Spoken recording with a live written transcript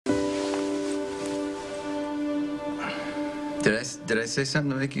Did I say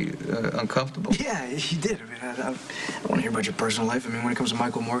something to make you uncomfortable? Yeah, you did. I mean, I don't want to hear about your personal life. I mean, when it comes to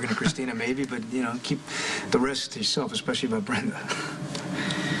Michael Morgan and Christina, maybe, but, you know, keep the rest to yourself, especially about Brenda.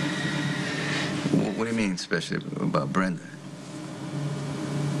 What do you mean, especially about Brenda?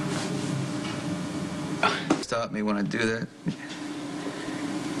 Stop me when I do that.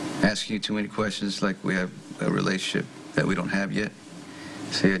 Asking you too many questions like we have a relationship that we don't have yet.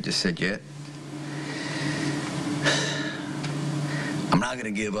 See, I just said yet. I'm not going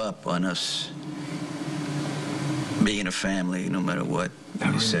to give up on us being a family no matter what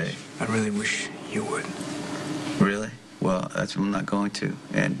you say. I really wish you would. Really? Well, that's what I'm not going to.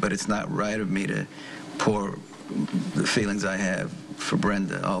 But it's not right of me to pour the feelings I have for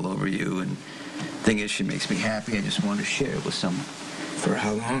Brenda all over you. And the thing is, she makes me happy. I just want to share it with someone. For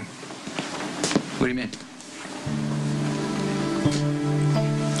how long? What do you mean?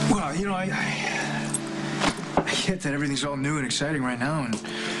 Well, you know, I get that everything's all new and exciting right now and,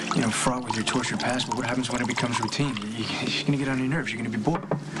 you know, fraught with your tortured past, but what happens when it becomes routine? You're going to get on your nerves. You're going to be bored.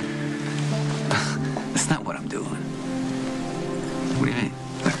 That's not what I'm doing. What do you mean?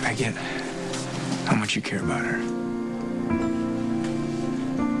 Look, I get how much you care about her.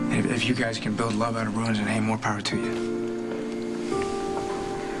 And if you guys can build love out of ruins, then hey, more power to you.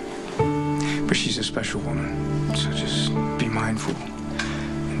 But she's a special woman, so just be mindful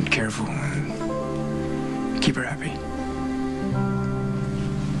and careful and keep her happy.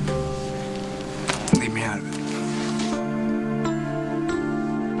 Leave me out of it.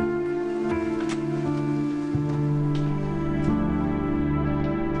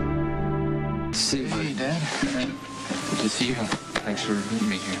 See, hey, Dad. Good to see you. Thanks for meeting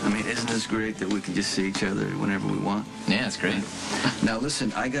me here. I mean, isn't this great that we can just see each other whenever we want? Yeah, it's great. Now,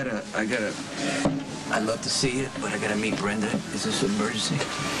 listen, I'd love to see it, but I gotta meet Brenda. Is this an emergency?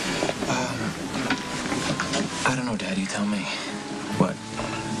 I don't know, Dad. You tell me. What?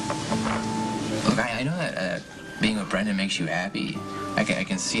 Look, I know that being with Brenda makes you happy. I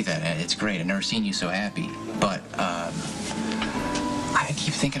can see that. It's great. I've never seen you so happy. But, I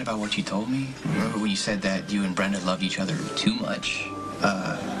keep thinking about what you told me. Remember when you said that you and Brenda loved each other too much?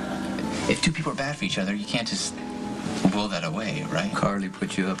 If two people are bad for each other, you can't just will that away, right? Carly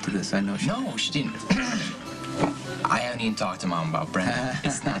put you up to this. I know she... No, she didn't. I haven't even talked to Mom about Brenda.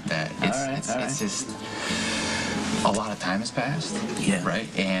 It's not that. It's just a lot of time has passed. Yeah. Right?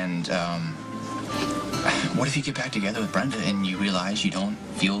 And what if you get back together with Brenda and you realize you don't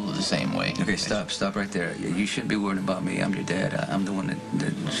feel the same way? Okay, stop right there. You shouldn't be worrying about me. I'm your dad. I'm the one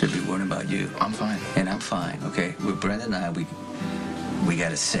that should be worrying about you. I'm fine. And I'm fine, okay? With Brenda and I, we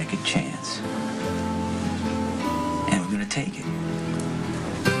got a second chance. And we're gonna take it.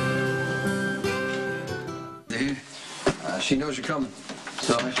 Dude, she knows you're coming.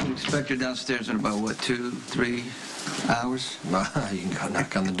 so I should expect her downstairs in about, what, 2, 3 hours? Well, you can go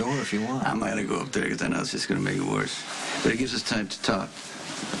knock on the door if you want. I'm not gonna go up there because I know it's just gonna make it worse. But it gives us time to talk.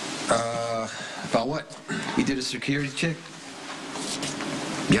 About what? You did a security check?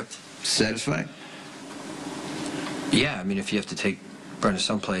 Yep. Satisfied? Yeah, I mean, if you have to take Brenda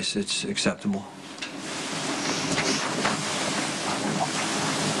someplace, it's acceptable.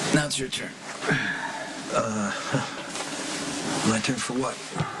 Now it's your turn. My turn for what?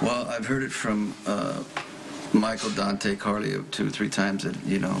 Well, I've heard it from Michael, Dante, Carly 2 or 3 times that,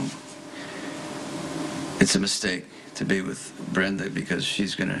 you know, it's a mistake to be with Brenda because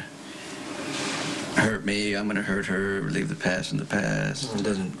she's gonna hurt me, I'm gonna hurt her, leave the past in the past. It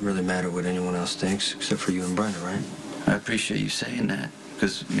doesn't really matter what anyone else thinks, except for you and Brenda, right? I appreciate you saying that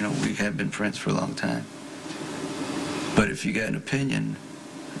because, you know, we have been friends for a long time. But if you got an opinion,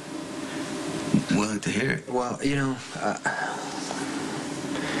 I'm willing to hear it. Well, you know, I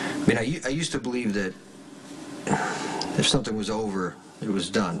mean, I used to believe that if something was over, it was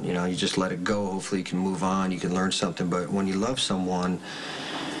done. You know, you just let it go. Hopefully you can move on, you can learn something. But when you love someone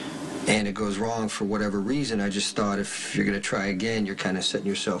and it goes wrong for whatever reason, I just thought if you're going to try again, you're kind of setting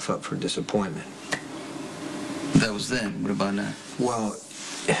yourself up for disappointment. That was then. What about now? Well,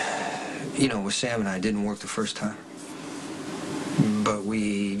 you know, with Sam and I, it didn't work the first time. But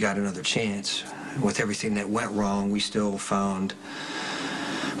we got another chance. With everything that went wrong, we still found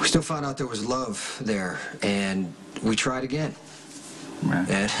out there was love there, and we tried again. Right.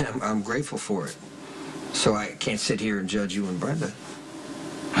 And I'm grateful for it. So I can't sit here and judge you and Brenda.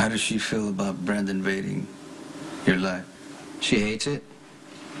 How does she feel about Brenda invading your life? She hates it.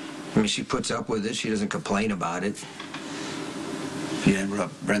 I mean, she puts up with it. She doesn't complain about it. If you hadn't brought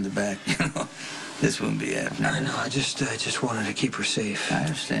Brenda back, you know, this wouldn't be happening. I know. I just wanted to keep her safe. I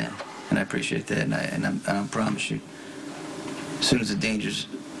understand, and I appreciate that, and I promise you, as soon as the danger's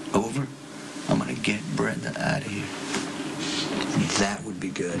over, I'm gonna get Brenda out of here. That would be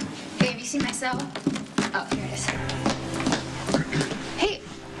good. Hey, have you seen my cell? Oh, here it is. Hey,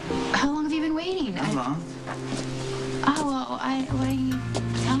 how long have you been waiting? How long? Oh, well, why didn't you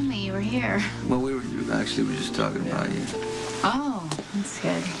tell me you were here? Well, we were just talking about you. Oh, that's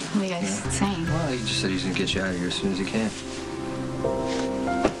good. What are you guys saying? Well, he just said he's going to get you out of here as soon as he can.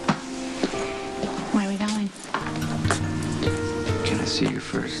 Where are we going? Can I see you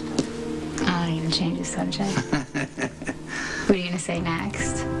first? I don't even change the subject. What are you going to say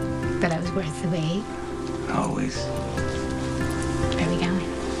next? That I was worth the wait? Always. Where are we going?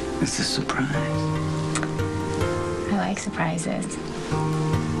 It's a surprise. I like surprises.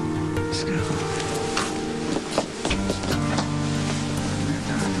 Let's go.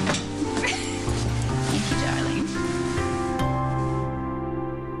 Thank you, darling.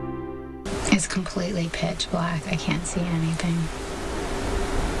 It's completely pitch black. I can't see anything.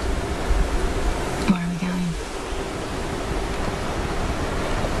 Where are we going?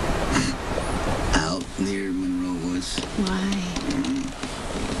 Out near Monroe Woods. Why?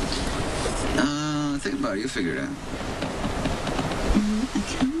 Think about it. You'll figure it out. I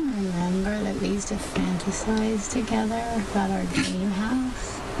kind of remember that we used to fantasize together about our dream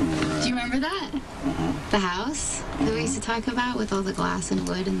house. Do you remember that? The house that we used to talk about with all the glass and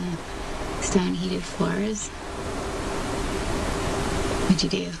wood and the stone-heated floors? What'd you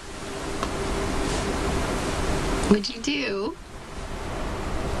do? What'd you do?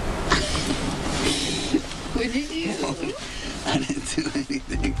 What'd you do? I didn't do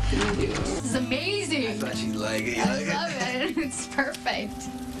anything. This is amazing. I thought you'd like it. You I like love it. It's perfect.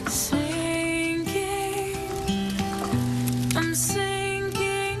 Sinking, I'm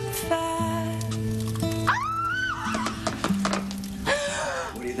sinking fast.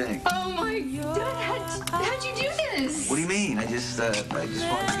 What do you think? Oh my God! How'd you do this? What do you mean? I just wanted to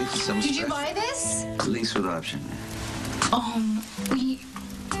get you some. Did you special- buy this? Lease with option.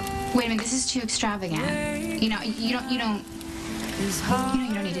 Wait a minute. This is too extravagant. You don't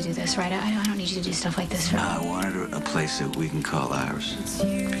need to do this, right? I don't need you to do stuff like this for me. I wanted a place that we can call ours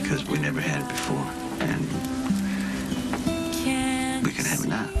because we never had it before, and we can have it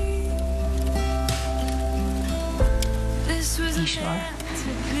now. You sure?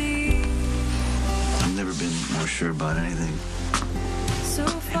 I've never been more sure about anything in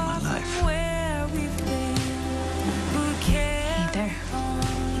my life.